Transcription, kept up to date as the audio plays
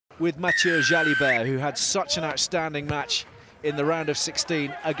with Mathieu Jalibert, who had such an outstanding match in the round of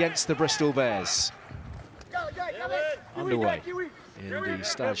 16 against the Bristol Bears. Underway in the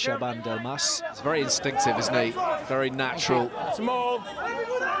Stade Chaban Delmas. It's very instinctive, isn't he? Very natural,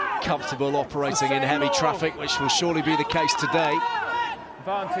 comfortable operating in heavy traffic, which will surely be the case today.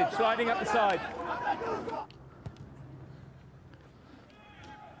 Advantage, sliding up the side.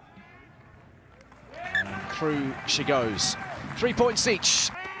 And through she goes. 3 points each.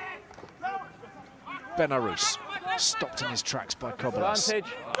 Benarous stopped in his tracks by Kobalas. And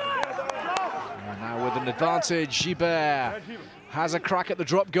now with an advantage, Gibert has a crack at the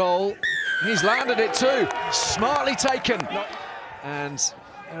drop goal. He's landed it too. Smartly taken. And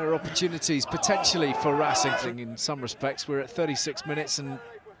there are opportunities potentially for Racing in some respects. We're at 36 minutes and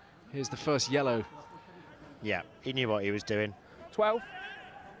here's the first yellow. Yeah, he knew what he was doing. 12.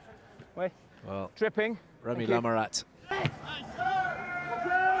 Wait. Well, Tripping. Remy Lamarat.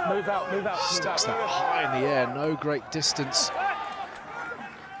 Move out, move out. Sticks that high in the air, no great distance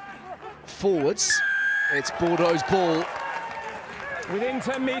forwards. It's Bordeaux's ball. Within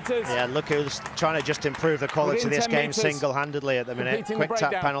 10 metres. Yeah, look who's trying to just improve the quality of this game single-handedly at the minute. Quick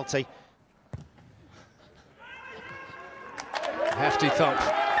tap penalty. Hefty thump.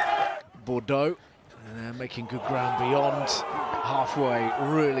 Bordeaux, and they're making good ground beyond halfway,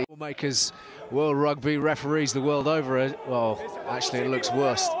 really. Makers, World Rugby referees the world over. Well, actually it looks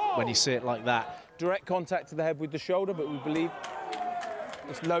worse when you see it like that. Direct contact to the head with the shoulder, but we believe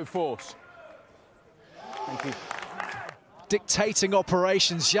it's low force. Thank you. Dictating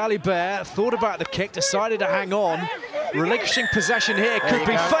operations, Jalibert thought about the kick, decided to hang on. Relinquishing possession here could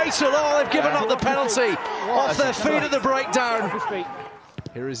be fatal. Oh, they've given up the penalty off their feet at the breakdown.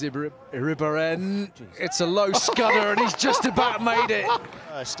 Here is Iribaren. It's a low scudder and he's just about made it.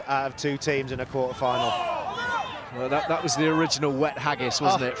 First out of two teams in a quarter-final. Well, that was the original wet haggis,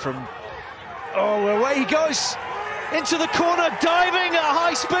 wasn't it? From away he goes into the corner, diving at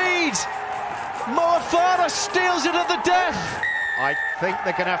high speed. Moafara steals it at the death. I think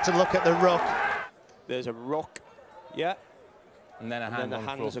they're going to have to look at the ruck. There's a rock, yeah. And then a hand. And then the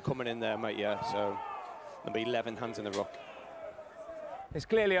hands are coming in there, mate, yeah. So there'll be 11 hands in the rock. It's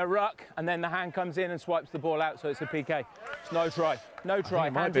clearly a ruck, and then the hand comes in and swipes the ball out, so it's a PK. It's no try. No try.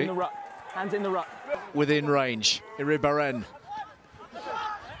 Hands in the ruck. Hands in the ruck. Within range, Iribaren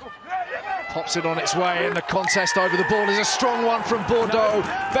pops it on its way, and the contest over the ball is a strong one from Bordeaux.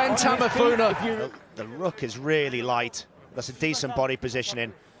 Ben Tamafuna. The ruck is really light. That's a decent body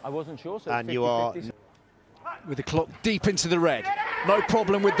positioning. I wasn't sure, so and you are with the clock deep into the red. No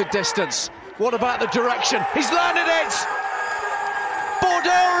problem with the distance. What about the direction? He's landed it!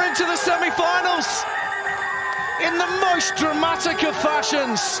 Bordeaux are into the semi-finals in the most dramatic of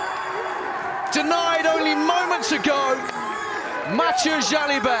fashions. Denied only moments ago, Mathieu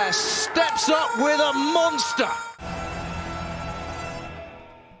Jalibert steps up with a monster.